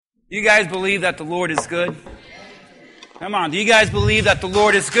Do you guys believe that the Lord is good? Come on, do you guys believe that the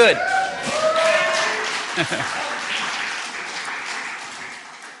Lord is good?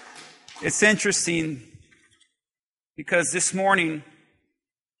 It's interesting because this morning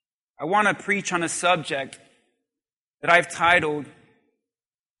I want to preach on a subject that I've titled,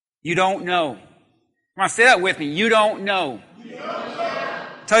 You Don't Know. Come on, say that with me. You don't know. You don't know.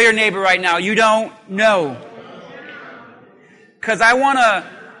 Tell your neighbor right now, you don't know. Because I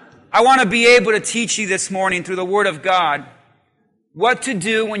want to be able to teach you this morning through the Word of God what to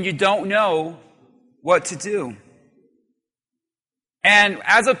do when you don't know what to do. And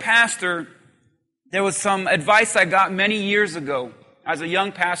as a pastor, there was some advice I got many years ago as a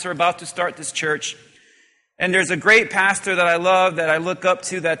young pastor about to start this church. And there's a great pastor that I love, that I look up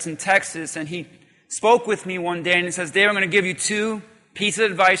to, that's in Texas. And he spoke with me one day and he says, Dave, I'm going to give you 2 pieces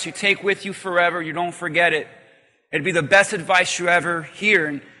of advice you take with you forever. You don't forget it. It'd be the best advice you ever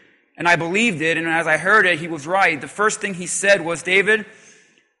hear. And I believed it. And as I heard it, he was right. The first thing he said was, David,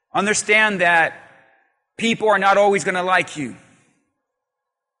 understand that people are not always going to like you.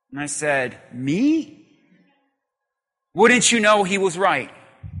 And I said, me? Wouldn't you know he was right?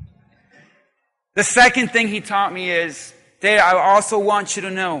 The second thing he taught me is, Dave, I also want you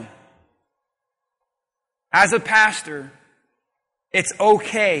to know, as a pastor, it's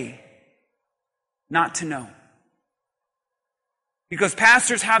okay not to know. Because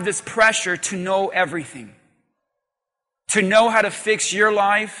pastors have this pressure to know everything. To know how to fix your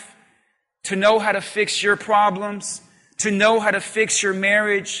life. To know how to fix your problems. To know how to fix your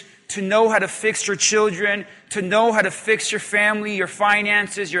marriage. To know how to fix your children. To know how to fix your family, your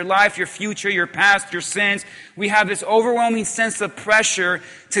finances, your life, your future, your past, your sins. We have this overwhelming sense of pressure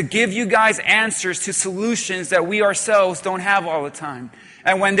to give you guys answers to solutions that we ourselves don't have all the time.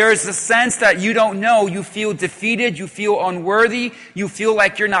 And when there's a sense that you don't know, you feel defeated, you feel unworthy, you feel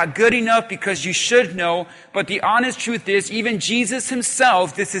like you're not good enough because you should know. But the honest truth is, even Jesus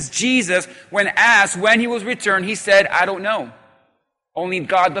himself, this is Jesus, when asked when he was returned, he said, I don't know. Only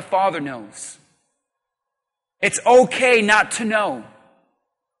God the Father knows. It's okay not to know.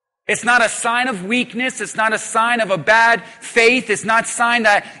 It's not a sign of weakness. It's not a sign of a bad faith. It's not a sign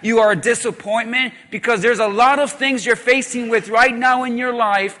that you are a disappointment, because there's a lot of things you're facing with right now in your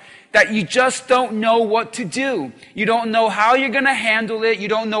life that you just don't know what to do. You don't know how you're going to handle it. You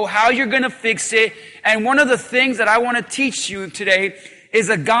don't know how you're going to fix it. And one of the things that I want to teach you today is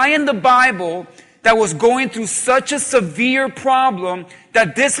a guy in the Bible that was going through such a severe problem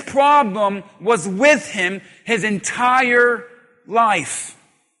that this problem was with him his entire life.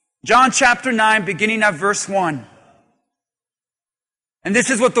 John chapter 9, beginning at verse 1. And this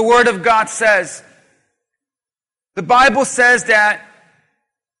is what the Word of God says. The Bible says that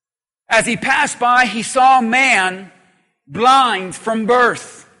as he passed by, he saw a man blind from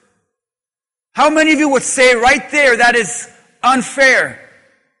birth. How many of you would say right there that is unfair?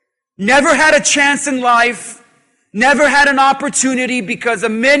 Never had a chance in life, never had an opportunity, because the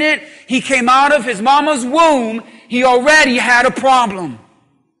minute he came out of his mama's womb, he already had a problem.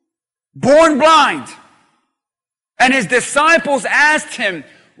 Born blind. And his disciples asked him,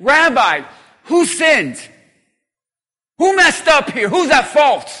 Rabbi, who sinned? Who messed up here? Who's at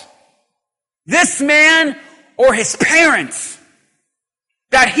fault? This man or his parents?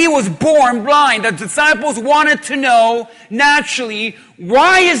 That he was born blind. The disciples wanted to know, naturally,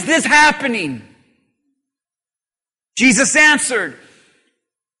 why is this happening? Jesus answered,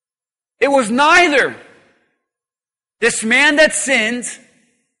 it was neither this man that sinned,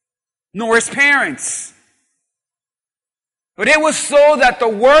 nor his parents. But it was so that the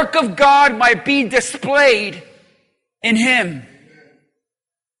work of God might be displayed in him.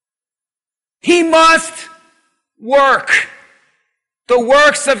 He must work the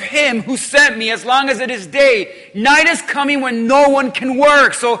works of him who sent me as long as it is day. Night is coming when no one can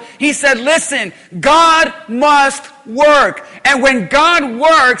work. So he said, listen, God must work. And when God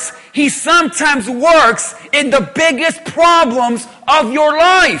works, he sometimes works in the biggest problems of your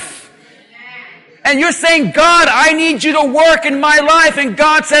life. And you're saying, God, I need you to work in my life. And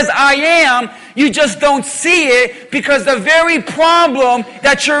God says, I am. You just don't see it, because the very problem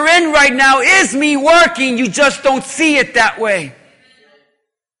that you're in right now is me working. You just don't see it that way.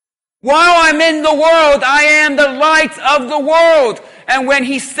 While I'm in the world, I am the light of the world. And when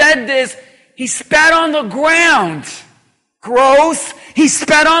he said this, he spat on the ground. Gross. He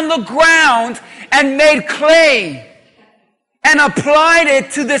spat on the ground and made clay and applied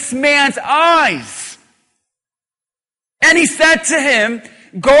it to this man's eyes. And he said to him,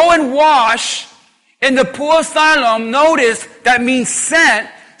 go and wash in the pool of Siloam. Notice that means sent.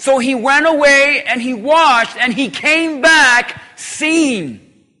 So he went away and he washed and he came back seeing.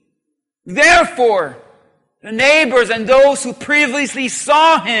 Therefore, the neighbors and those who previously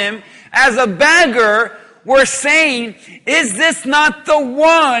saw him as a beggar were saying, "Is this not the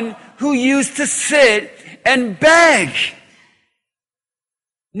one who used to sit and beg?"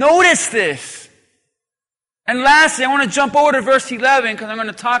 Notice this. And lastly, I want to jump over to verse 11 because I'm going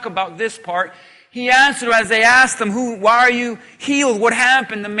to talk about this part. He answered as they asked him, "Why are you healed? What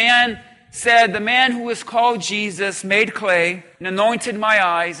happened?" The man said, "The man who is called Jesus made clay and anointed my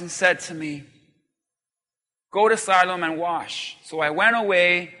eyes and said to me, 'Go to Siloam and wash.' So I went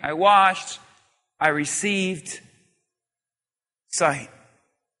away, I washed, I received sight."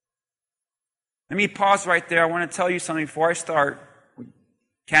 Let me pause right there. I want to tell you something before I start.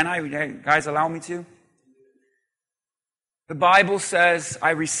 Can I? You guys allow me to? The Bible says, "I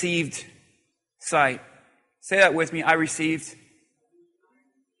received sight." Say that with me. I received.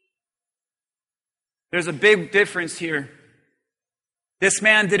 There's a big difference here. This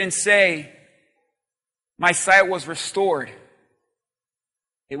man didn't say, "My sight was restored."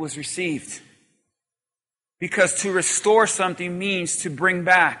 It was received. Because to restore something means to bring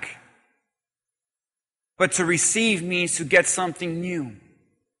back. But to receive means to get something new.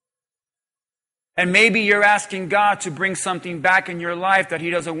 And maybe you're asking God to bring something back in your life that He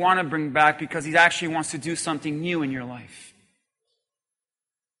doesn't want to bring back because He actually wants to do something new in your life.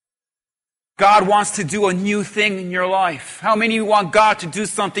 God wants to do a new thing in your life. How many of you want God to do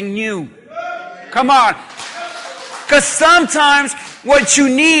something new? Come on. Because sometimes what you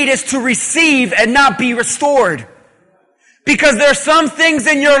need is to receive and not be restored. Because there are some things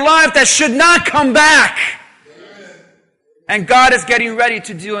in your life that should not come back. And God is getting ready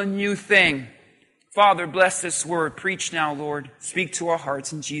to do a new thing. Father, bless this word. Preach now, Lord. Speak to our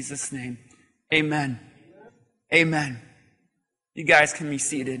hearts in Jesus' name. Amen. Amen. You guys can be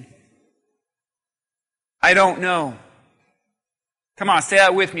seated. I don't know. Come on, say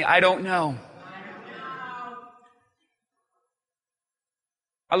that with me. I don't know.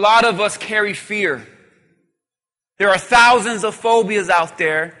 A lot of us carry fear. There are thousands of phobias out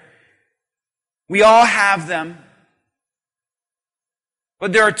there. We all have them.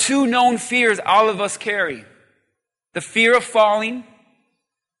 But there are two known fears all of us carry. The fear of falling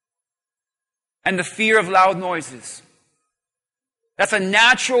and the fear of loud noises. That's a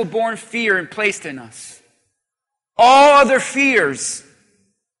natural born fear placed in us. All other fears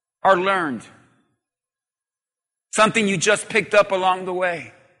are learned. Something you just picked up along the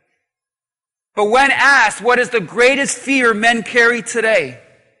way. But when asked, what is the greatest fear men carry today?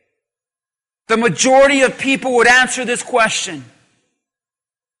 The majority of people would answer this question.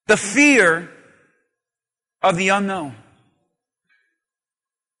 The fear of the unknown.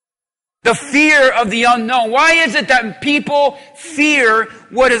 The fear of the unknown. Why is it that people fear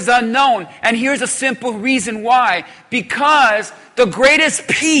what is unknown? And here's a simple reason why. Because the greatest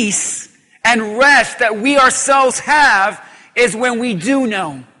peace and rest that we ourselves have is when we do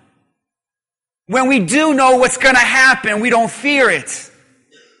know. When we do know what's going to happen, we don't fear it.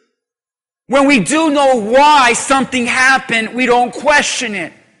 When we do know why something happened, we don't question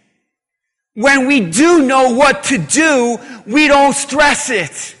it. When we do know what to do, we don't stress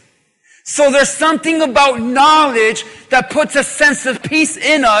it. So there's something about knowledge that puts a sense of peace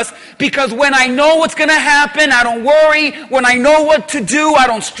in us, because when I know what's going to happen, I don't worry. When I know what to do, I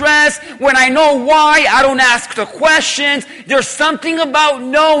don't stress. When I know why, I don't ask the questions. There's something about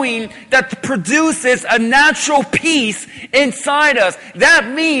knowing that produces a natural peace inside us.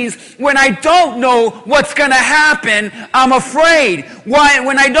 That means when I don't know what's going to happen, I'm afraid.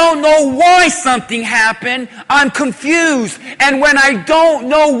 When I don't know why something happened, I'm confused. And when I don't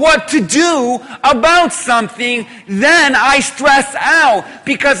know what to do about something, then I stress out,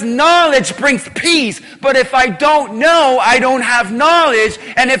 because knowledge brings peace. But if I don't know, I don't have knowledge.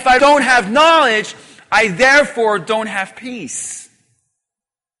 And if I don't have knowledge, I therefore don't have peace.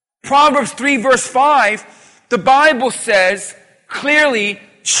 Proverbs 3 verse 5, the Bible says clearly,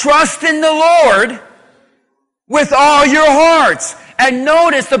 trust in the Lord with all your hearts. And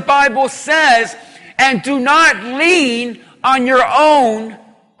notice the Bible says, and do not lean on your own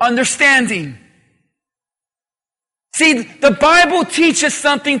understanding. See, the Bible teaches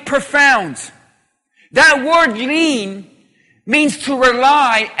something profound. That word lean means to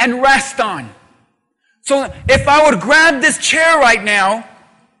rely and rest on. So if I would grab this chair right now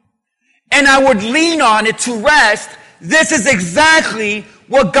and I would lean on it to rest, this is exactly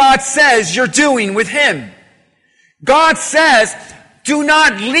what God says you're doing with Him. God says, do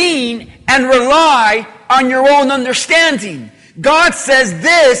not lean and rely on your own understanding. God says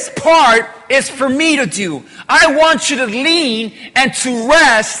this part is for me to do. I want you to lean and to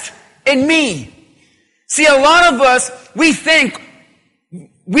rest in me. See, a lot of us, we think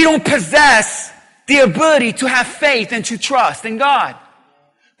we don't possess the ability to have faith and to trust in God.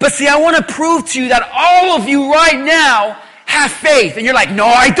 But see, I want to prove to you that all of you right now have faith. And you're like, no,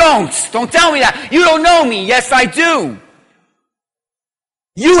 I don't. Don't tell me that. You don't know me. Yes, I do.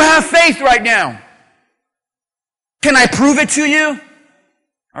 You have faith right now. Can I prove it to you?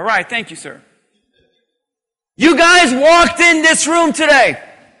 All right, thank you, sir. You guys walked in this room today.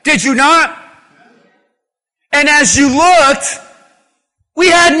 Did you not? And as you looked, we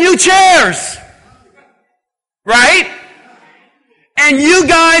had new chairs. Right? And you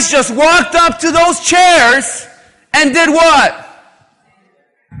guys just walked up to those chairs and did what?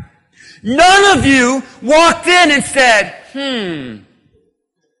 None of you walked in and said,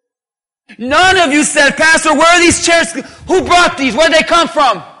 None of you said, Pastor, where are these chairs? Who brought these? Where did they come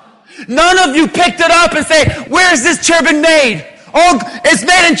from? None of you picked it up and say, where has this chair been made? Oh, it's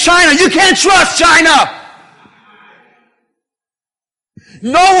made in China. You can't trust China.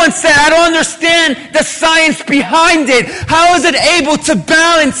 No one said, I don't understand the science behind it. How is it able to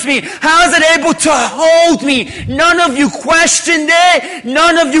balance me? How is it able to hold me? None of you questioned it.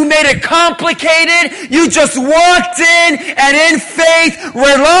 None of you made it complicated. You just walked in and in faith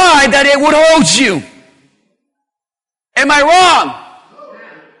relied that it would hold you. Am I wrong?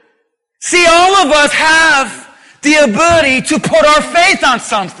 See, all of us have the ability to put our faith on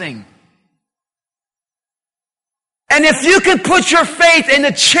something. And if you can put your faith in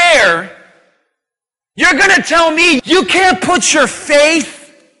a chair, you're going to tell me you can't put your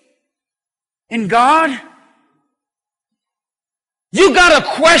faith in God? You got to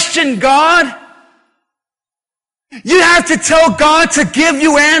question God? You have to tell God to give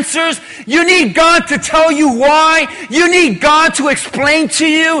you answers. You need God to tell you why. You need God to explain to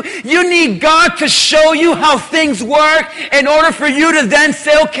you. You need God to show you how things work in order for you to then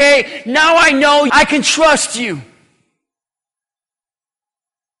say, okay, now I know I can trust you.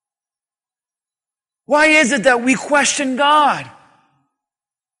 Why is it that we question God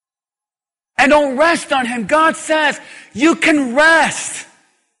and don't rest on Him? God says you can rest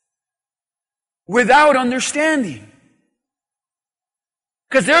without understanding.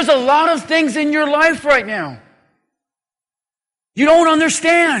 Because there's a lot of things in your life right now you don't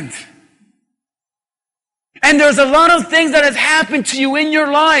understand. And there's a lot of things that has happened to you in your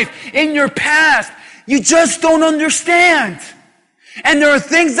life, in your past, you just don't understand. And there are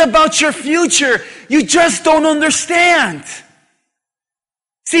things about your future you just don't understand.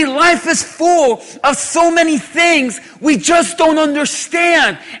 See, life is full of so many things we just don't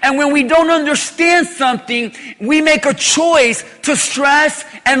understand. And when we don't understand something, we make a choice to stress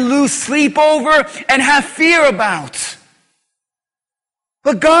and lose sleep over and have fear about.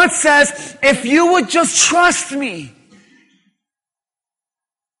 But God says, if you would just trust me,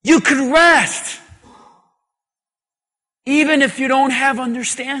 you can rest. Even if you don't have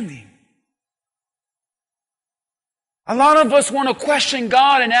understanding. A lot of us want to question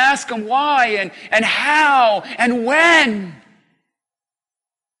God and ask Him why and how and when.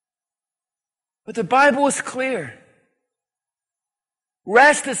 But the Bible is clear.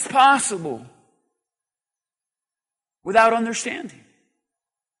 Rest is possible without understanding.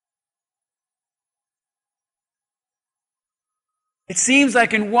 It seems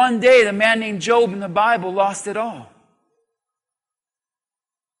like in one day the man named Job in the Bible lost it all.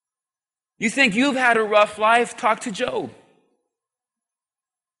 You think you've had a rough life? Talk to Job.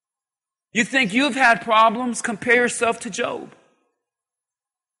 You think you've had problems? Compare yourself to Job.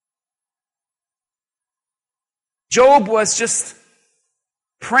 Job was just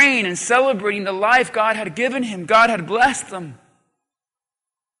praying and celebrating the life God had given him. God had blessed him.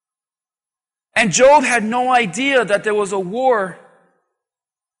 And Job had no idea that there was a war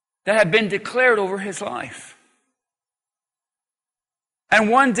that had been declared over his life. And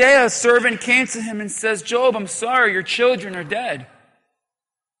one day a servant came to him and says, Job, I'm sorry, your children are dead.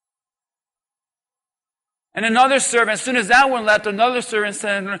 And another servant, as soon as that one left, another servant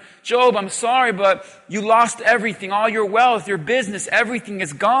said, Job, I'm sorry, but you lost everything, all your wealth, your business, everything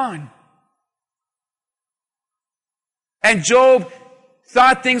is gone. And Job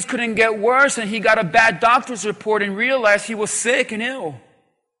thought things couldn't get worse, and he got a bad doctor's report and realized he was sick and ill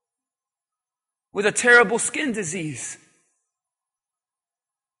with a terrible skin disease.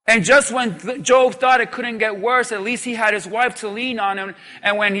 And just when Job thought it couldn't get worse, at least he had his wife to lean on him.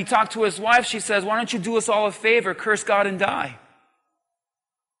 And when he talked to his wife, she says, why don't you do us all a favor, curse God and die?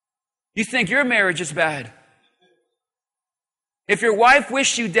 You think your marriage is bad. If your wife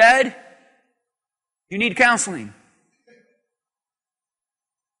wished you dead, you need counseling.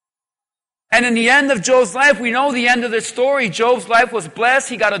 And in the end of Job's life, we know the end of the story. Job's life was blessed.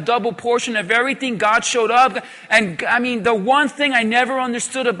 He got a double portion of everything. God showed up. And I mean, the one thing I never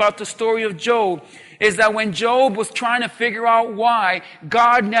understood about the story of Job is that when Job was trying to figure out why,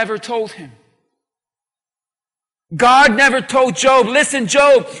 God never told him. God never told Job, listen,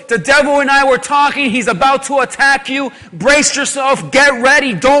 Job, the devil and I were talking. He's about to attack you. Brace yourself. Get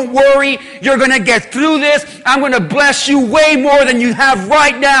ready. Don't worry. You're going to get through this. I'm going to bless you way more than you have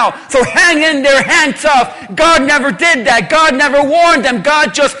right now. So hang in there, hang tough. God never did that. God never warned them.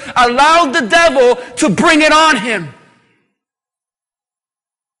 God just allowed the devil to bring it on him.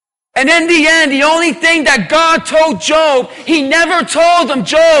 And in the end, the only thing that God told Job, He never told him,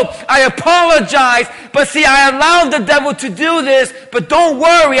 Job, I apologize, but see, I allowed the devil to do this, but don't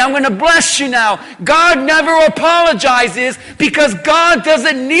worry, I'm going to bless you now. God never apologizes because God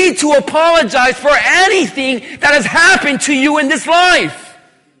doesn't need to apologize for anything that has happened to you in this life.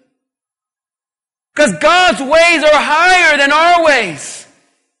 Because God's ways are higher than our ways.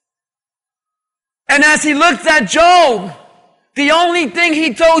 And as He looked at Job, the only thing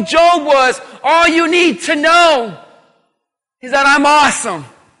He told Job was, all you need to know is that I'm awesome.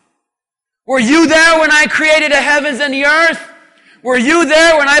 Were you there when I created the heavens and the earth? Were you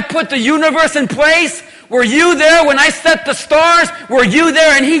there when I put the universe in place? Were you there when I set the stars? Were you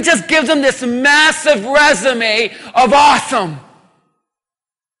there? And He just gives him this massive resume of awesome.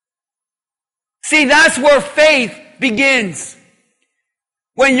 See, that's where faith begins.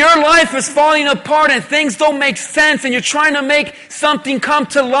 When your life is falling apart and things don't make sense and you're trying to make something come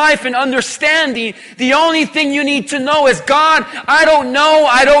to life and understanding, the only thing you need to know is, God, I don't know,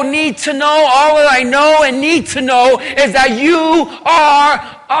 I don't need to know. All that I know and need to know is that you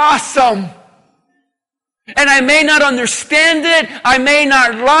are awesome. And I may not understand it, I may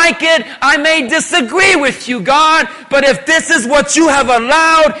not like it, I may disagree with you, God, but if this is what you have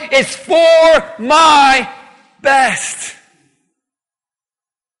allowed, it's for my best.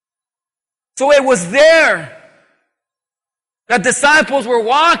 So it was there that disciples were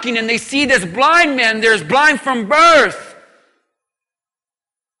walking and they see this blind man. There's blind from birth.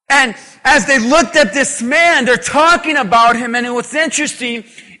 And as they looked at this man, they're talking about him. And it was interesting,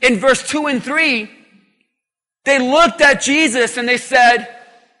 in verse 2 and 3, they looked at Jesus and they said,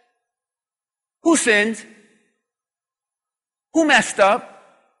 who sinned? Who messed up?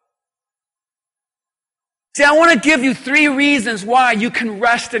 See, I want to give you 3 reasons why you can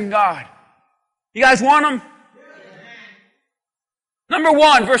rest in God. You guys want them? Number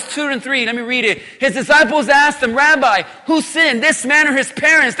 1, verse 2 and 3. Let me read it. His disciples asked him, Rabbi, who sinned, this man or his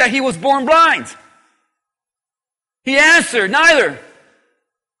parents, that he was born blind? He answered, neither.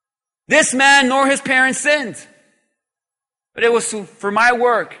 This man nor his parents sinned. But it was for my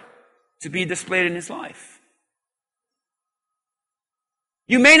work to be displayed in his life.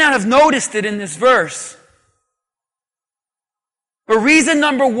 You may not have noticed it in this verse. But reason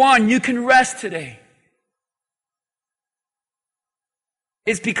number 1, you can rest today,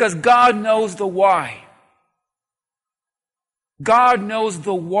 is because God knows the why. God knows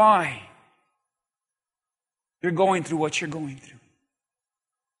the why you're going through what you're going through.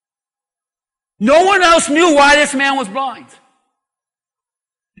 No one else knew why this man was blind.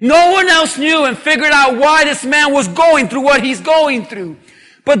 No one else knew and figured out why this man was going through what he's going through.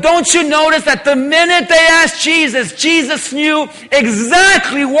 But don't you notice that the minute they asked Jesus, Jesus knew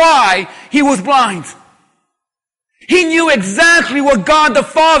exactly why he was blind. He knew exactly what God the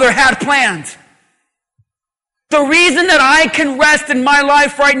Father had planned. The reason that I can rest in my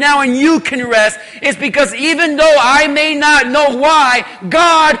life right now and you can rest is because even though I may not know why,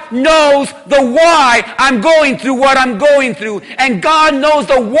 God knows the why I'm going through what I'm going through. And God knows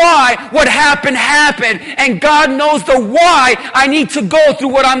the why what happened. And God knows the why I need to go through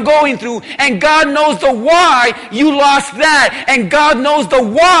what I'm going through. And God knows the why you lost that. And God knows the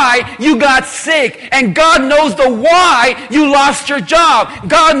why you got sick. And God knows the why you lost your job.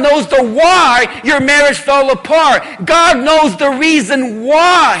 God knows the why your marriage fell apart. God knows the reason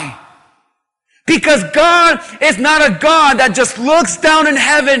why. Because God is not a God that just looks down in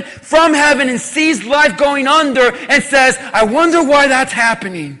heaven, from heaven, and sees life going under and says, I wonder why that's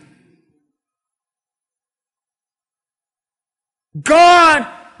happening. God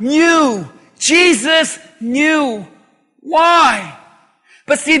knew. Jesus knew why.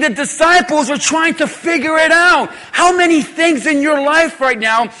 But see, the disciples are trying to figure it out. How many things in your life right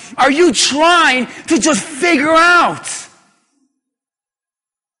now are you trying to just figure out?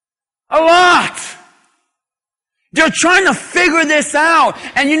 A lot. They're trying to figure this out.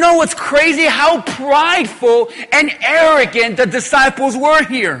 And you know what's crazy? How prideful and arrogant the disciples were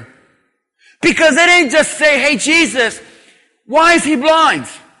here. Because they didn't just say, hey, Jesus, why is he blind?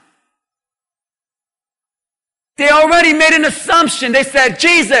 They already made an assumption. They said,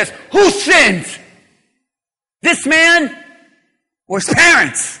 Jesus, who sinned? This man or his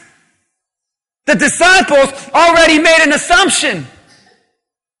parents? The disciples already made an assumption.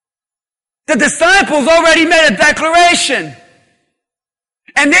 The disciples already made a declaration.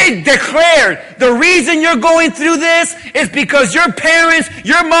 And they declared, the reason you're going through this is because your parents,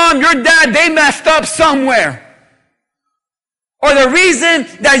 your mom, your dad, they messed up somewhere. Or the reason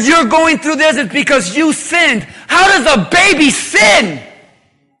that you're going through this is because you sinned. How does a baby sin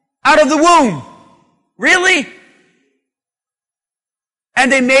out of the womb? Really?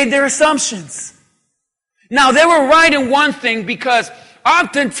 And they made their assumptions. Now, they were right in one thing, because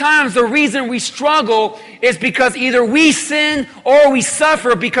oftentimes the reason we struggle is because either we sin or we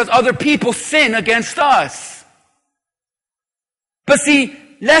suffer because other people sin against us. But see,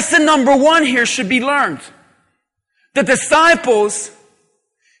 lesson number one here should be learned. The disciples,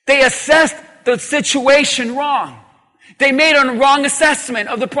 they assessed the situation wrong. They made a wrong assessment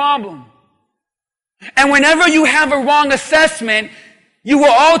of the problem. And whenever you have a wrong assessment, you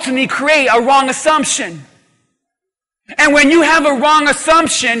will ultimately create a wrong assumption. And when you have a wrong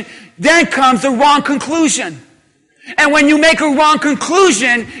assumption, then comes a wrong conclusion. And when you make a wrong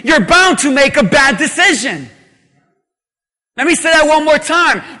conclusion, you're bound to make a bad decision. Let me say that one more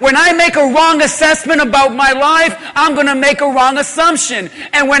time. When I make a wrong assessment about my life, I'm going to make a wrong assumption.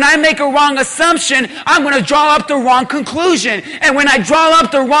 And when I make a wrong assumption, I'm going to draw up the wrong conclusion. And when I draw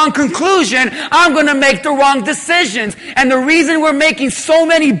up the wrong conclusion, I'm going to make the wrong decisions. And the reason we're making so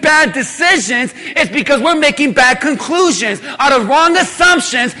many bad decisions is because we're making bad conclusions out of wrong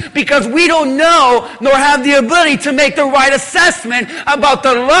assumptions, because we don't know nor have the ability to make the right assessment about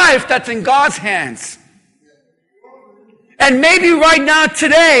the life that's in God's hands. And maybe right now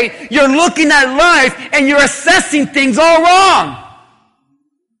today, you're looking at life and you're assessing things all wrong.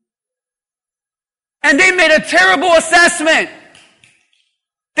 And they made a terrible assessment.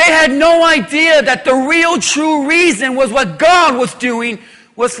 They had no idea that the real true reason was what God was doing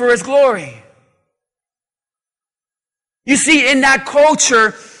was for His glory. You see, in that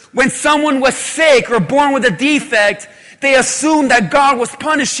culture, when someone was sick or born with a defect, they assumed that God was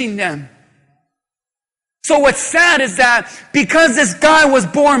punishing them. So what's sad is that because this guy was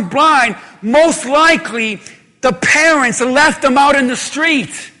born blind, most likely the parents left him out in the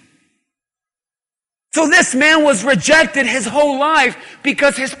street. So this man was rejected his whole life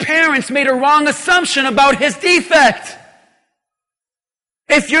because his parents made a wrong assumption about his defect.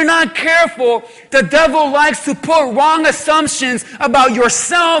 If you're not careful, the devil likes to put wrong assumptions about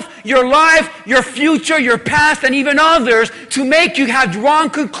yourself, your life, your future, your past, and even others to make you have wrong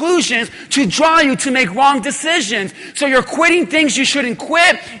conclusions, to draw you to make wrong decisions. So you're quitting things you shouldn't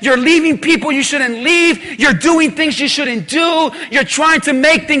quit. You're leaving people you shouldn't leave. You're doing things you shouldn't do. You're trying to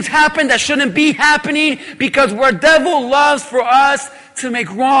make things happen that shouldn't be happening, because the devil loves for us to make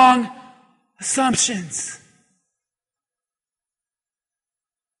wrong assumptions.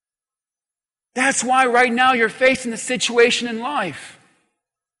 That's why right now you're facing a situation in life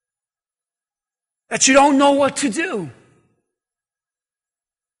that you don't know what to do.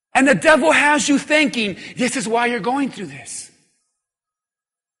 And the devil has you thinking, this is why you're going through this.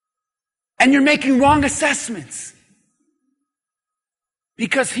 And you're making wrong assessments.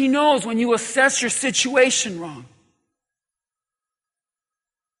 Because he knows when you assess your situation wrong,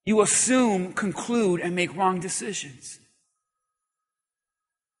 you assume, conclude, and make wrong decisions.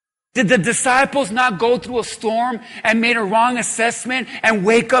 Did the disciples not go through a storm and made a wrong assessment and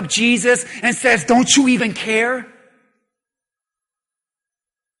wake up Jesus and says, don't you even care?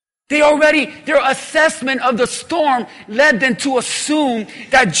 Their assessment of the storm led them to assume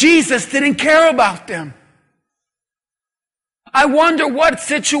that Jesus didn't care about them. I wonder what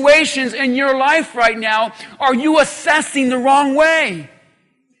situations in your life right now are you assessing the wrong way?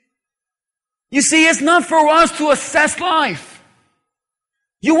 You see, it's not for us to assess life.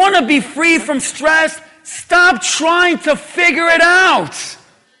 You want to be free from stress? Stop trying to figure it out.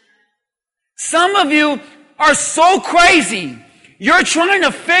 Some of you are so crazy. You're trying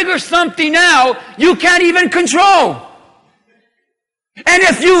to figure something out you can't even control. And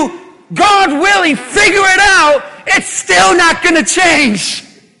if you, God willing, figure it out, it's still not going to change.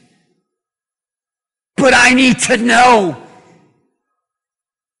 But I need to know.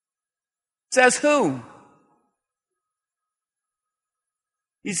 Says who?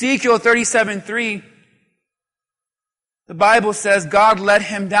 Ezekiel 37:3, the Bible says God led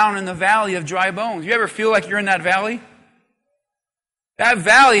him down in the valley of dry bones. You ever feel like you're in that valley? That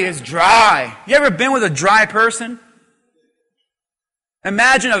valley is dry. You ever been with a dry person?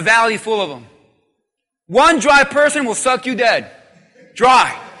 Imagine a valley full of them. One dry person will suck you dead.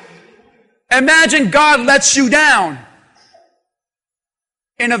 Dry. Imagine God lets you down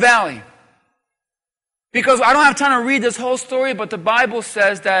in a valley. Because I don't have time to read this whole story, but the Bible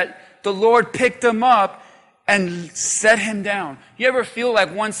says that the Lord picked him up and set him down. You ever feel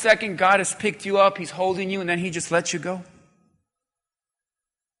like 1 second God has picked you up, He's holding you, and then He just lets you go?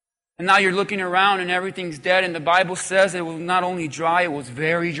 And now you're looking around and everything's dead, and the Bible says it was not only dry, it was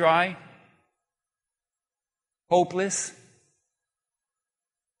very dry. Hopeless.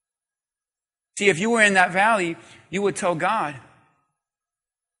 See, if you were in that valley, you would tell God,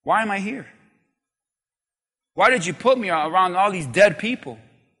 why am I here? Why did you put me around all these dead people?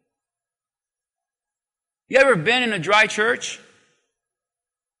 You ever been in a dry church?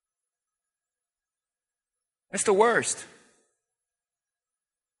 It's the worst.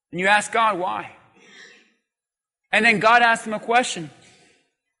 And you ask God why. And then God asks him a question.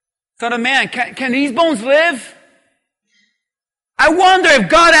 Son of man, can these bones live? I wonder if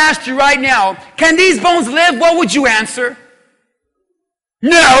God asked you right now, can these bones live? What would you answer?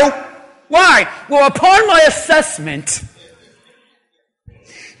 No. Why? Well, upon my assessment,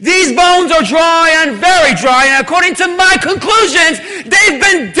 these bones are dry and very dry, and according to my conclusions, they've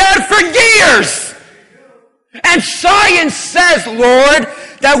been dead for years. And science says, Lord,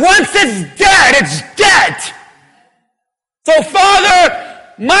 that once it's dead, it's dead. So, Father,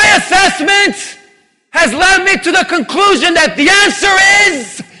 my assessment has led me to the conclusion that the answer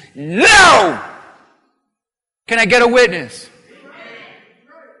is no. Can I get a witness?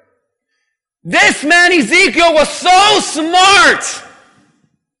 This man Ezekiel was so smart.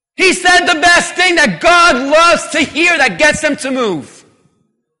 He said the best thing that God loves to hear that gets him to move.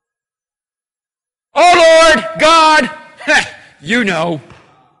 Oh Lord, God, you know.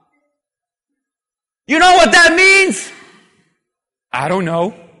 You know what that means? I don't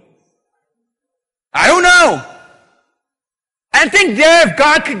know. I don't know. I think there, if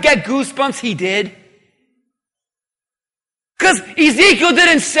God could get goosebumps, He did. Because Ezekiel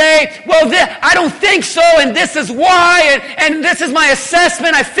didn't say, well, I don't think so, and this is why, and this is my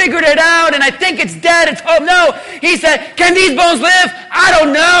assessment, I figured it out, and I think it's dead, it's hope. No, he said, can these bones live? I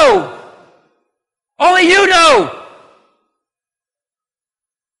don't know. Only you know.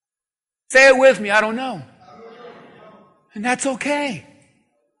 Say it with me, I don't know. And that's okay.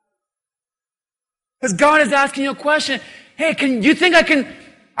 Because God is asking you a question. Hey, you think I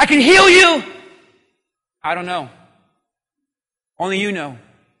can heal you? I don't know. Only you know.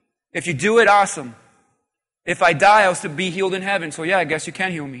 If you do it, awesome. If I die, I'll still be healed in heaven. So yeah, I guess you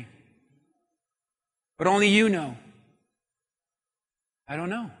can heal me. But only you know. I don't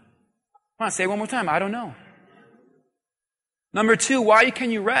know. Come on, say it one more time. I don't know. Number 2, why can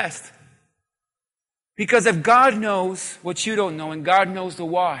you rest? Because if God knows what you don't know, and God knows the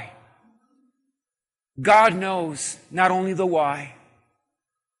why, God knows not only the why,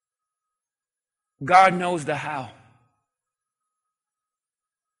 God knows the how.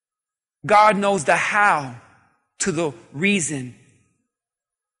 God knows the how to the reason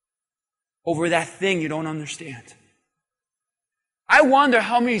over that thing you don't understand. I wonder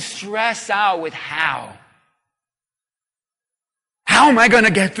how many stress out with how. How am I going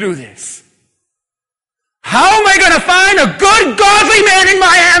to get through this? How am I going to find a good, godly man in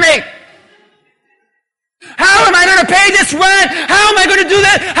Miami? How am I going to pay this rent? How am I going to do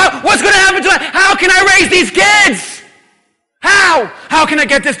that? What's going to happen to it? How can I raise these kids? How? How can I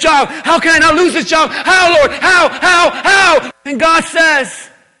get this job? How can I not lose this job? How, Lord? How? And God says,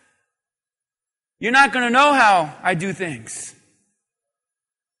 you're not going to know how I do things.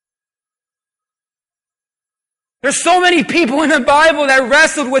 There's so many people in the Bible that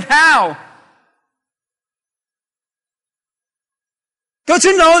wrestled with how. Don't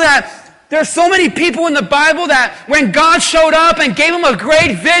you know that there's so many people in the Bible that when God showed up and gave them a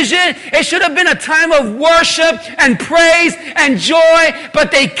great vision, it should have been a time of worship and praise and joy,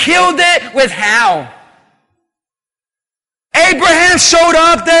 but they killed it with how. Abraham showed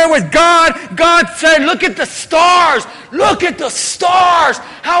up there with God. God said, look at the stars. Look at the stars.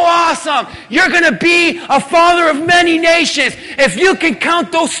 How awesome. You're going to be a father of many nations. If you can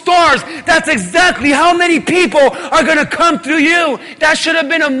count those stars, that's exactly how many people are going to come through you. That should have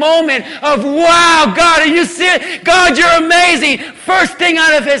been a moment of, wow, God, and you see it? God, you're amazing. First thing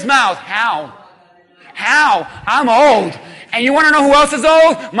out of his mouth, how? How? I'm old. And you want to know who else is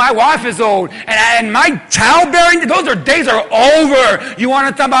old? My wife is old. And my childbearing, days are over. You want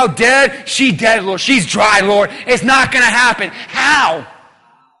to talk about dead? She's dead, Lord. She's dry, Lord. It's not going to happen. How?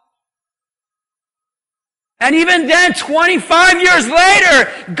 And even then, 25 years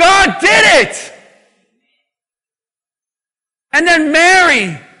later, God did it. And then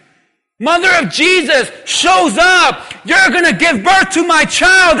Mary Mother of Jesus shows up. You're going to give birth to my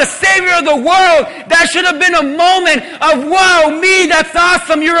child, the Savior of the world. That should have been a moment of, wow, me, that's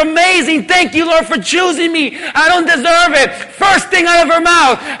awesome. You're amazing. Thank you, Lord, for choosing me. I don't deserve it. First thing out of her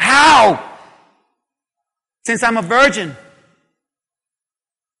mouth. How? Since I'm a virgin.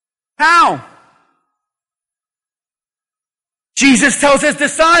 How? Jesus tells his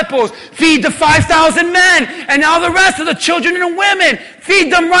disciples, feed the 5,000 men and all the rest of the children and women.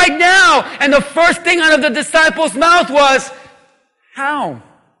 Feed them right now. And the first thing out of the disciples' mouth was, how?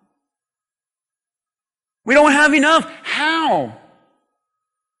 We don't have enough. How?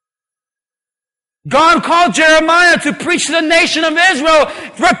 God called Jeremiah to preach to the nation of Israel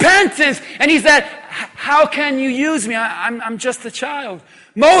repentance. And he said, how can you use me? I'm just a child.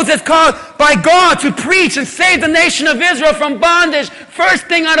 Moses called by God to preach and save the nation of Israel from bondage. First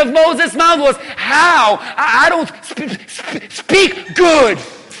thing out of Moses' mouth was, how? I don't speak good.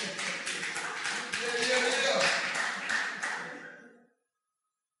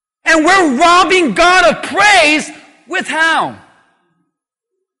 And we're robbing God of praise with how?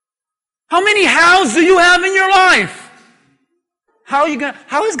 How many hows do you have in your life? How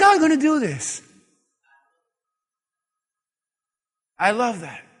is God going to do this? I love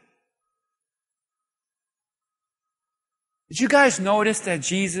that. Did you guys notice that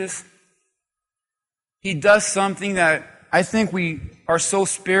Jesus, he does something that I think we are so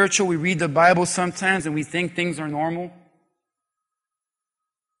spiritual, we read the Bible sometimes and we think things are normal.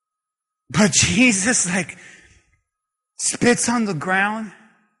 But Jesus, spits on the ground,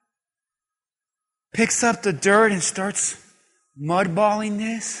 picks up the dirt and starts mudballing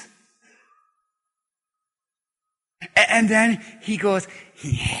this. And then he goes,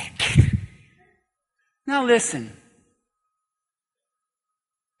 now listen.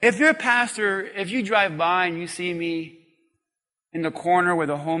 If you're a pastor, if you drive by and you see me in the corner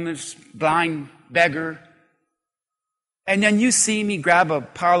with a homeless blind beggar, and then you see me grab a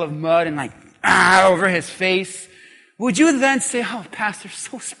pile of mud and over his face, would you then say, oh, Pastor,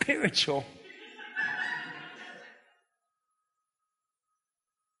 so spiritual?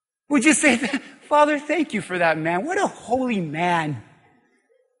 Would you say, Father, thank you for that man. What a holy man.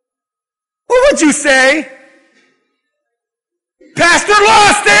 What would you say? Pastor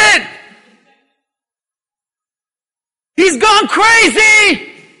lost it. He's gone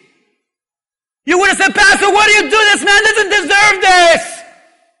crazy. You would have said, Pastor, what do you do? This man doesn't deserve this.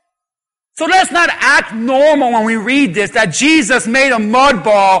 So let's not act normal when we read this, that Jesus made a mud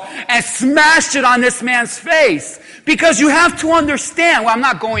ball and smashed it on this man's face. Because you have to understand, well, I'm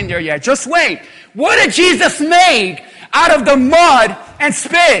not going there yet. Just wait. What did Jesus make out of the mud and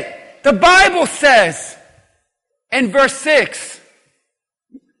spit? The Bible says in verse 6,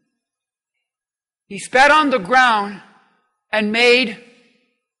 he spat on the ground and made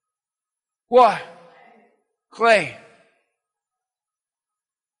what? Clay.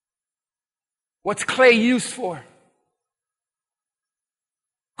 What's clay used for?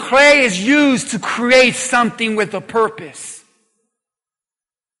 Clay is used to create something with a purpose.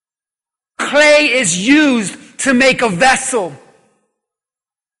 Clay is used to make a vessel.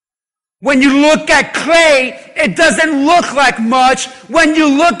 When you look at clay, it doesn't look like much. When you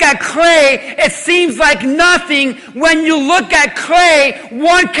look at clay, it seems like nothing. When you look at clay,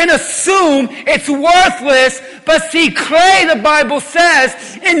 one can assume it's worthless. But see, clay, the Bible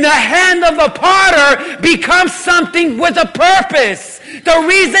says, in the hand of the potter becomes something with a purpose. The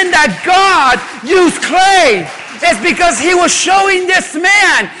reason that God used clay is because he was showing this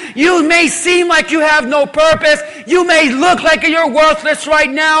man, you may seem like you have no purpose. You may look like you're worthless right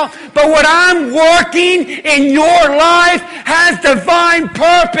now. But what I'm working in your life has divine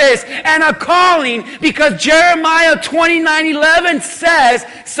purpose and a calling. Because Jeremiah 29:11 says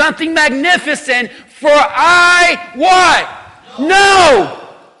something magnificent. For I, what? Know.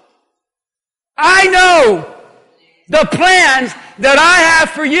 I know the plans that I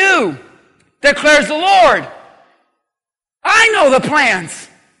have for you, declares the Lord. I know the plans.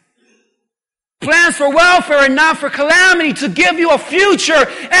 Plans for welfare and not for calamity, to give you a future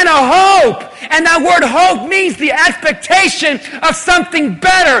and a hope. And that word hope means the expectation of something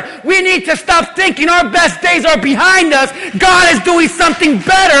better. We need to stop thinking our best days are behind us. God is doing something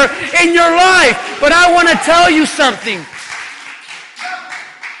better in your life. But I want to tell you something.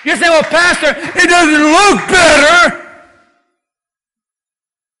 You say, well, Pastor, it doesn't look better.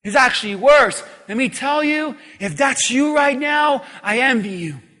 It's actually worse. Let me tell you, if that's you right now, I envy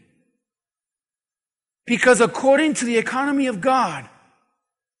you. Because according to the economy of God,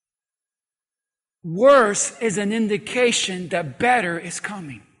 worse is an indication that better is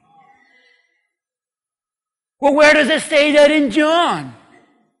coming. Well, where does it say that in John?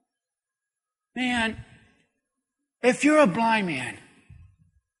 Man, if you're a blind man,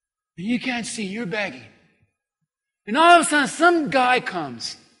 and you can't see, you're begging. And all of a sudden, some guy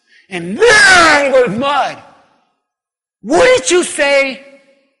comes, and there goes mud. Wouldn't you say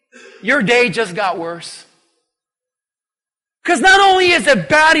your day just got worse? Because not only is it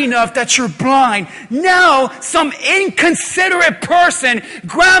bad enough that you're blind, now some inconsiderate person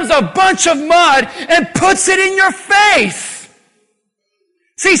grabs a bunch of mud and puts it in your face.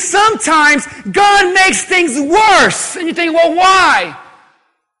 See, sometimes God makes things worse. And you think, well, why?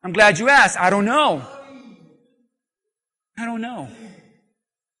 I'm glad you asked. I don't know. I don't know.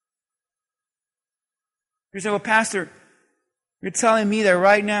 You say, well, Pastor, you're telling me that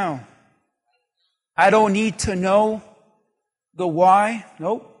right now I don't need to know the why?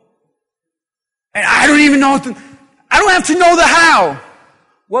 Nope. And I don't even know I don't have to know the how.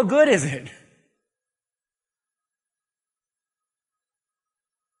 What good is it?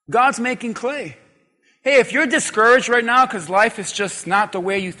 God's making clay. Hey, if you're discouraged right now because life is just not the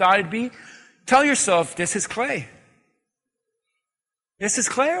way you thought it'd be, tell yourself, this is clay. This is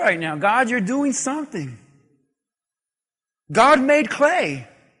clay right now. God, you're doing something. God made clay.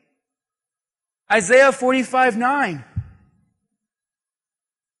 Isaiah 45:9.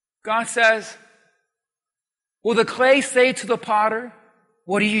 God says, will the clay say to the potter,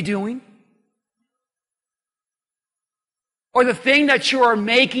 what are you doing? Or the thing that you are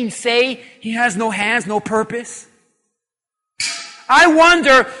making say, he has no hands, no purpose? I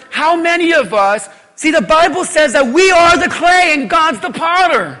wonder how many of us, see, the Bible says that we are the clay and God's the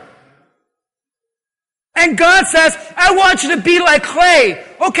potter. And God says, I want you to be like clay.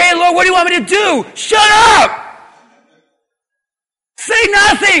 Okay, Lord, what do you want me to do? Shut up! Say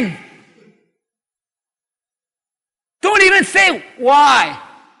nothing. Don't even say why.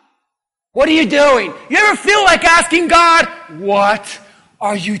 What are you doing? You ever feel like asking God, what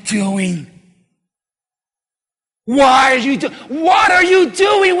are you doing? Why are you doing? What are you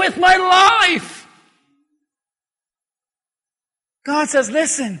doing with my life? God says,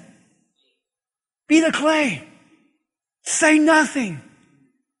 listen, be the clay. Say nothing.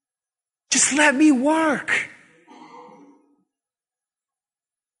 Just let me work.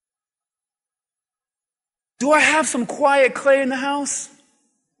 Do I have some quiet clay in the house?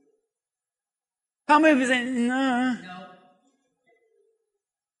 How many of you say, no?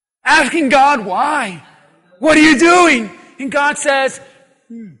 Asking God why? What are you doing? And God says,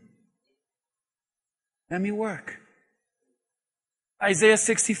 let me work. Isaiah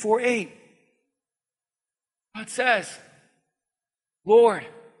 64:8. God says, Lord,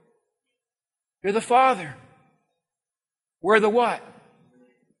 you're the Father. We're the what?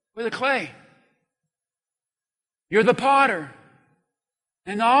 We're the clay. You're the potter.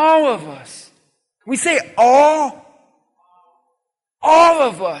 And all of us, we say all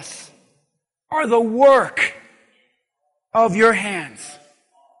of us are the work of your hands.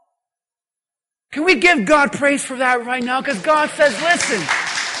 Can we give God praise for that right now? Because God says, listen.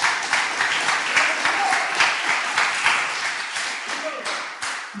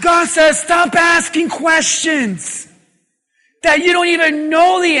 God says, stop asking questions that you don't even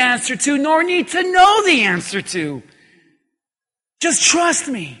know the answer to, nor need to know the answer to. Just trust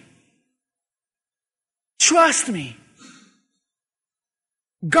me. Trust me.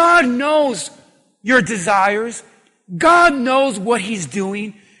 God knows your desires. God knows what He's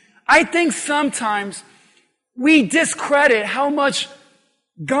doing. I think sometimes we discredit how much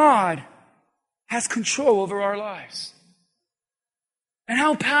God has control over our lives. And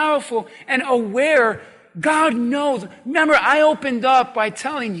how powerful and aware God knows. Remember, I opened up by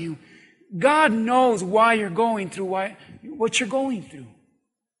telling you, God knows why you're going through what you're going through.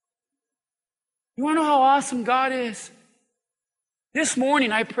 You want to know how awesome God is? This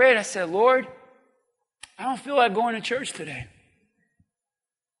morning I prayed, I said, Lord, I don't feel like going to church today.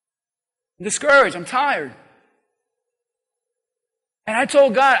 I'm discouraged, I'm tired. And I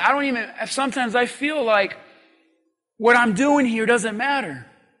told God, sometimes I feel like what I'm doing here doesn't matter.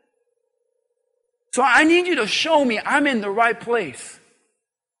 So I need you to show me I'm in the right place.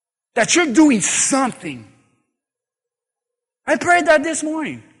 That you're doing something. I prayed that this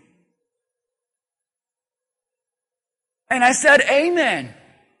morning. And I said, amen.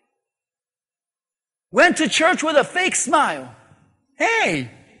 Went to church with a fake smile. Hey,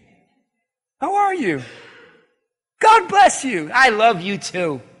 how are you? God bless you. I love you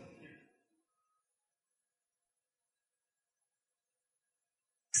too.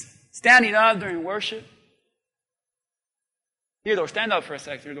 Standing up during worship. Theodore, stand up for a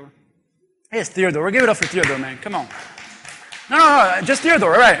sec, Theodore. Hey, it's Theodore. Give it up for Theodore, man. Come on. No, just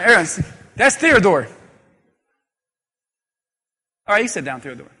Theodore. All right, Aaron. That's Theodore. All right, you sit down,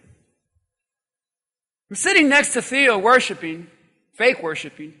 Theodore. I'm sitting next to Theo worshiping, fake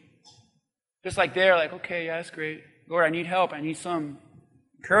worshiping. Just like they're like, okay, yeah, that's great. Lord, I need help. I need some.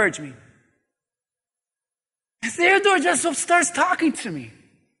 Encourage me. And Theodore just starts talking to me.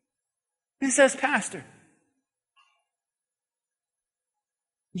 He says, Pastor,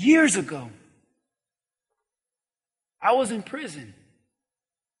 years ago, I was in prison.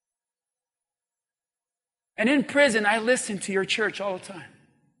 And in prison, I listened to your church all the time.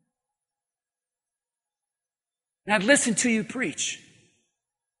 And I'd listen to you preach.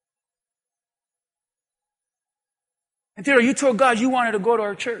 And Theodore, you told God you wanted to go to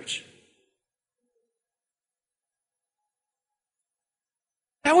our church.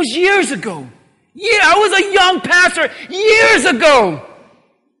 That was years ago. Yeah, I was a young pastor years ago.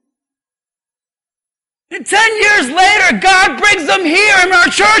 And 10 years later, God brings them here in our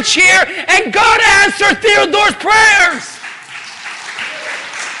church here, and God answered Theodore's prayers.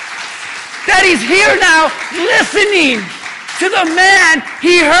 That he's here now listening to the man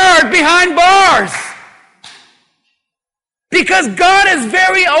he heard behind bars. Because God is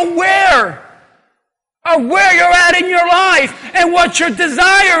very aware of where you're at in your life and what your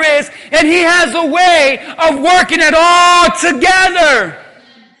desire is, and He has a way of working it all together.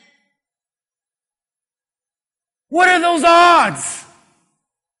 What are those odds?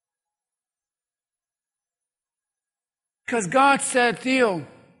 Because God said, Theo,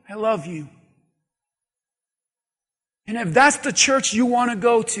 I love you. And if that's the church you want to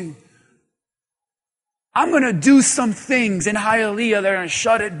go to, I'm going to do some things in Hialeah that are going to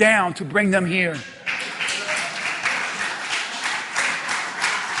shut it down to bring them here.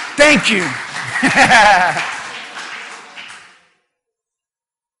 Thank you.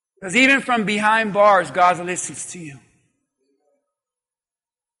 Because even from behind bars, God listens to you.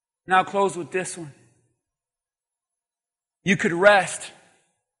 Now I'll close with this one. You could rest.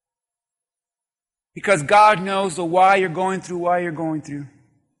 Because God knows the why you're going through, why you're going through.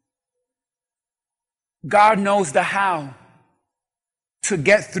 God knows the how to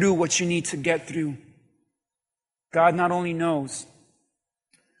get through what you need to get through. God not only knows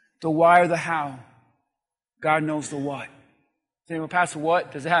the why or the how, God knows the what. Say, well, Pastor,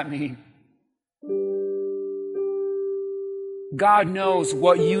 what does that mean? God knows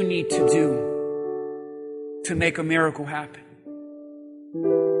what you need to do to make a miracle happen.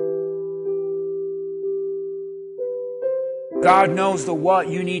 God knows the what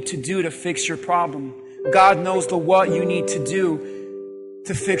you need to do to fix your problem. God knows the what you need to do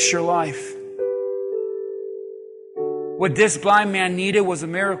to fix your life. What this blind man needed was a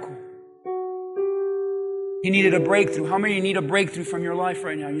miracle. He needed a breakthrough. How many need a breakthrough from your life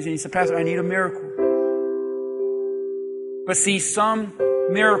right now? You say, Pastor, I need a miracle. But see, some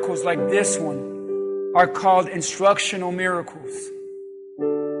miracles like this one are called instructional miracles.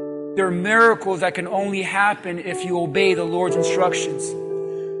 They're miracles that can only happen if you obey the Lord's instructions.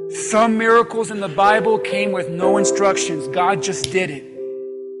 Some miracles in the Bible came with no instructions. God just did it.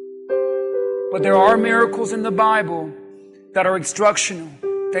 But there are miracles in the Bible that are instructional,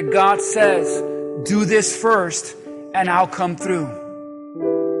 that God says, do this first and I'll come through.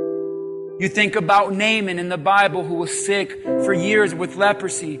 You think about Naaman in the Bible, who was sick for years with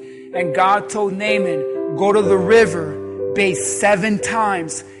leprosy, and God told Naaman, go to the river, bathe 7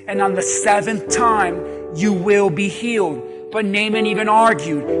 times, and on the 7th time you will be healed. But Naaman even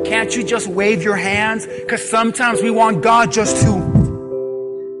argued, can't you just wave your hands? Because sometimes we want God just to,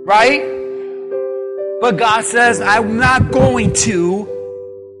 right? But God says, I'm not going to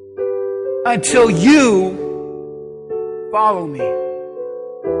until you follow me.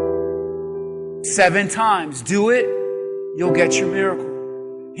 7 times. Do it, you'll get your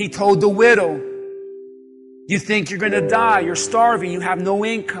miracle. He told the widow, you think you're going to die, you're starving, you have no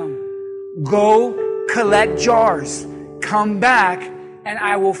income. Go collect jars. Come back and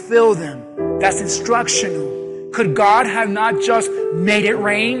I will fill them. That's instructional. Could God have not just made it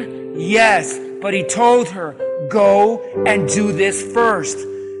rain? Yes, but He told her, go and do this first.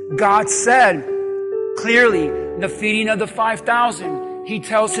 God said clearly in the feeding of the 5,000, He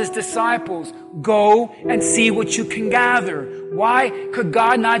tells His disciples, go and see what you can gather. Why? Could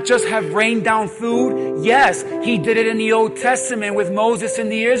God not just have rained down food? Yes, He did it in the Old Testament with Moses and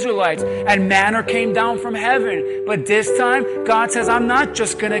the Israelites, and manna came down from heaven. But this time, God says, I'm not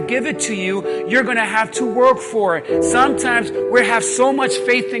just going to give it to you. You're going to have to work for it. Sometimes we have so much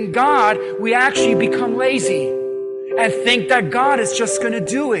faith in God, we actually become lazy and think that God is just going to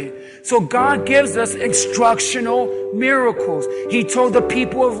do it. So God gives us instructional miracles. He told the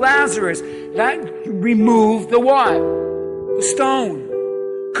people of Lazarus, that remove the what? The stone.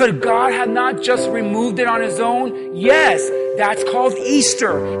 Could God have not just removed it on His own? Yes. That's called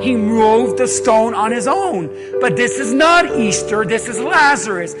Easter. He moved the stone on his own. But this is not Easter. This is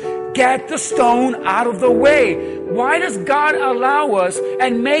Lazarus. Get the stone out of the way. Why does God allow us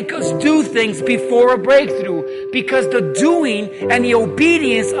and make us do things before a breakthrough? Because the doing and the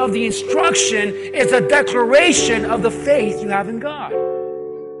obedience of the instruction is a declaration of the faith you have in God.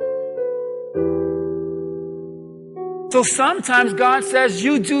 So sometimes God says,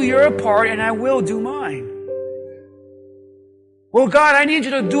 you do your part and I will do mine. Well, God, I need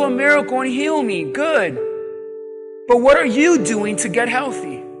you to do a miracle and heal me. Good. But what are you doing to get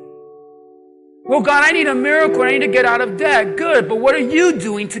healthy? Well, God, I need a miracle. I need to get out of debt. Good. But what are you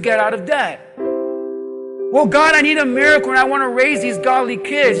doing to get out of debt? Well, God, I need a miracle and I want to raise these godly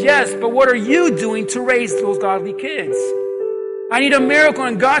kids. Yes, but what are you doing to raise those godly kids? I need a miracle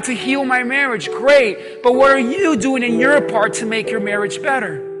and God to heal my marriage. Great. But what are you doing in your part to make your marriage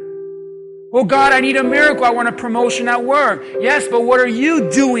better? Well, God, I need a miracle. I want a promotion at work. Yes, but what are you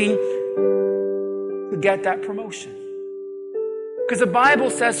doing to get that promotion? Because the Bible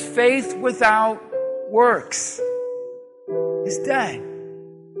says faith without works is dead.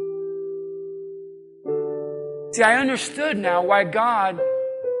 See, I understood now why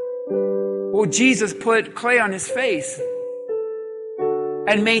Jesus put clay on his face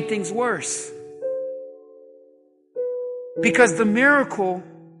and made things worse. Because the miracle,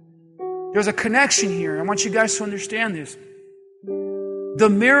 there's a connection here. I want you guys to understand this. The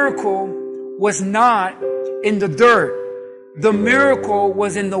miracle was not in the dirt. The miracle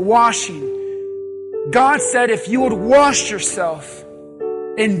was in the washing. God said, if you would wash yourself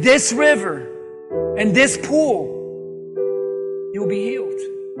in this river, in this pool, you'll be healed.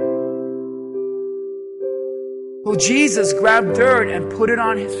 So Jesus grabbed dirt and put it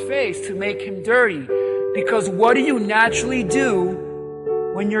on his face to make him dirty. Because what do you naturally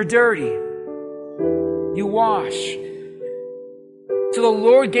do when you're dirty? You wash. So the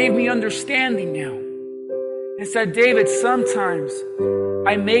Lord gave me understanding now. And said, David, sometimes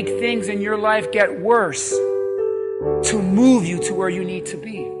I make things in your life get worse to move you to where you need to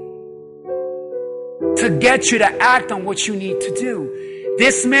be. To get you to act on what you need to do.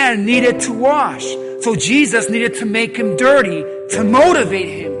 This man needed to wash. So Jesus needed to make him dirty to motivate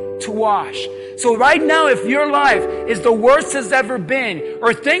him to wash. So right now, if your life is the worst it's ever been,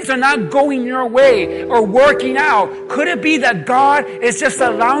 or things are not going your way or working out, could it be that God is just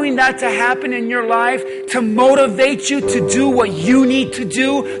allowing that to happen in your life to motivate you to do what you need to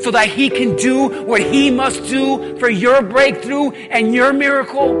do so that he can do what he must do for your breakthrough and your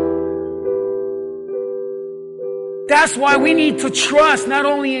miracle? That's why we need to trust not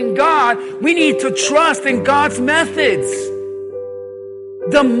only in God, we need to trust in God's methods.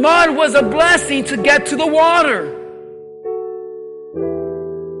 The mud was a blessing to get to the water.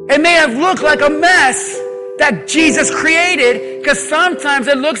 It may have looked like a mess that Jesus created, because sometimes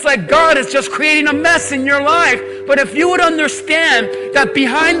it looks like God is just creating a mess in your life. But if you would understand that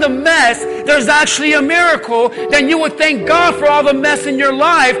behind the mess, there's actually a miracle, then you would thank God for all the mess in your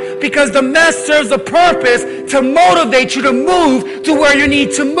life, because the mess serves a purpose to motivate you to move to where you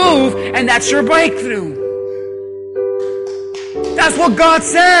need to move, and that's your breakthrough. That's what God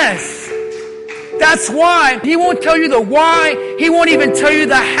says. That's why he won't tell you the why. He won't even tell you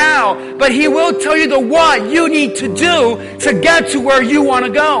the how. But he will tell you the what you need to do to get to where you want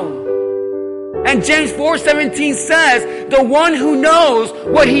to go. And James 4:17 says, the one who knows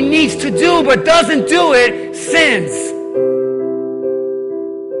what he needs to do but doesn't do it sins.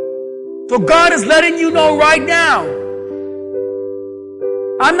 So God is letting you know right now.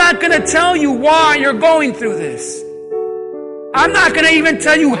 I'm not going to tell you why you're going through this. I'm not going to even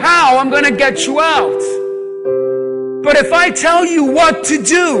tell you how I'm going to get you out. But if I tell you what to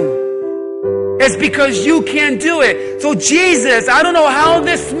do, it's because you can't do it. So Jesus, I don't know how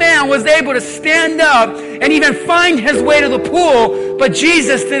this man was able to stand up and even find his way to the pool, but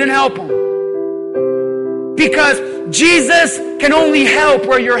Jesus didn't help him. Because Jesus can only help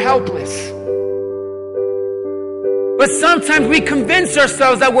where you're helpless. But sometimes we convince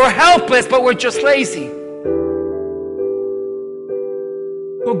ourselves that we're helpless, but we're just lazy.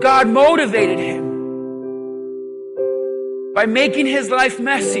 So God motivated him by making his life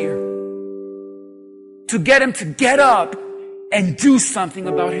messier to get him to get up and do something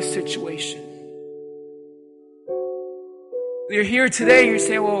about his situation. You're here today, you're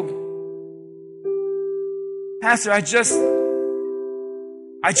saying, well, Pastor, I just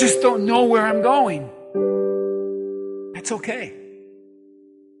don't know where I'm going. That's okay.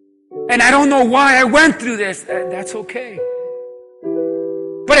 And I don't know why I went through this. That's okay.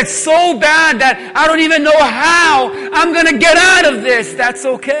 But it's so bad that I don't even know how I'm going to get out of this. That's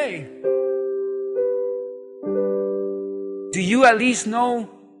okay. Do Do you at least know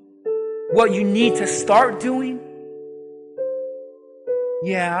what you need to start doing?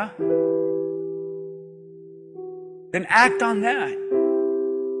 Yeah. Then act on that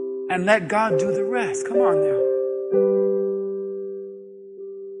and let God do the rest. Come on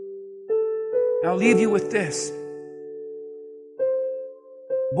now. I'll leave you with this.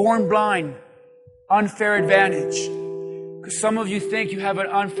 Born blind, unfair advantage. Because some of you think you have an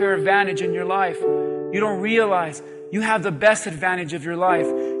unfair advantage in your life. You don't realize you have the best advantage of your life.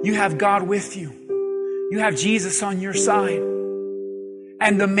 You have God with you. You have Jesus on your side.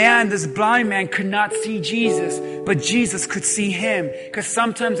 And this blind man could not see Jesus, but Jesus could see him. Because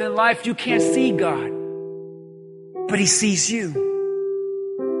sometimes in life you can't see God, but he sees you.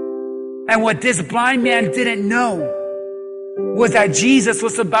 And what this blind man didn't know was that Jesus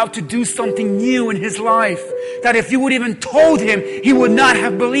was about to do something new in his life. That if you would even told him, he would not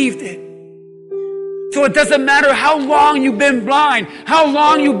have believed it. So it doesn't matter how long you've been blind, how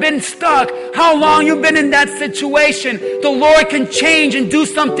long you've been stuck, how long you've been in that situation. The Lord can change and do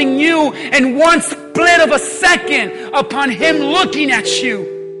something new in one split of a second upon him looking at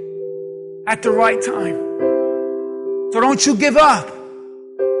you at the right time. So don't you give up.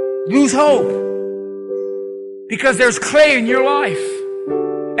 Lose hope. Because there's clay in your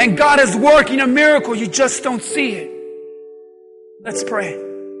life. And God is working a miracle. You just don't see it. Let's pray.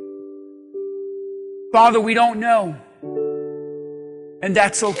 Father, we don't know. And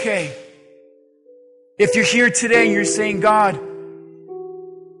that's okay. If you're here today and you're saying, God,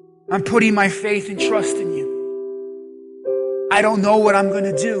 I'm putting my faith and trust in you. I don't know what I'm going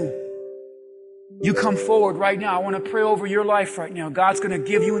to do. You come forward right now. I want to pray over your life right now. God's going to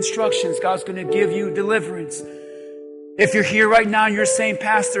give you instructions. God's going to give you deliverance. If you're here right now and you're saying,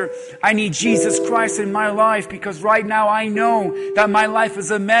 Pastor, I need Jesus Christ in my life because right now I know that my life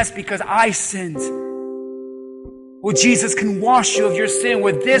is a mess because I sinned. Well, Jesus can wash you of your sin.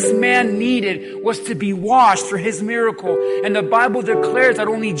 What this man needed was to be washed for his miracle. And the Bible declares that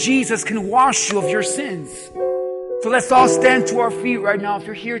only Jesus can wash you of your sins. So let's all stand to our feet right now. If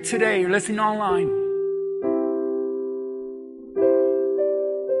you're here today, you're listening online.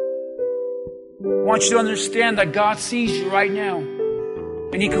 I want you to understand that God sees you right now.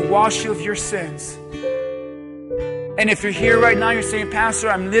 And he can wash you of your sins. And if you're here right now, you're saying, Pastor,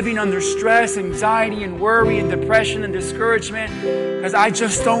 I'm living under stress, anxiety, and worry, and depression, and discouragement, because I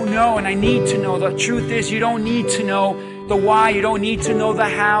just don't know, and I need to know. The truth is, you don't need to know the why. You don't need to know the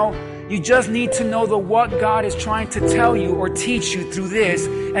how. You just need to know the what God is trying to tell you or teach you through this,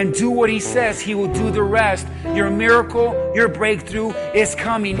 and do what he says. He will do the rest. Your miracle, your breakthrough is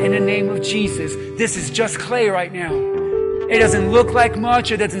coming in the name of Jesus. This is just clay right now. It doesn't look like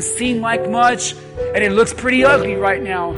much. It doesn't seem like much. And it looks pretty ugly right now.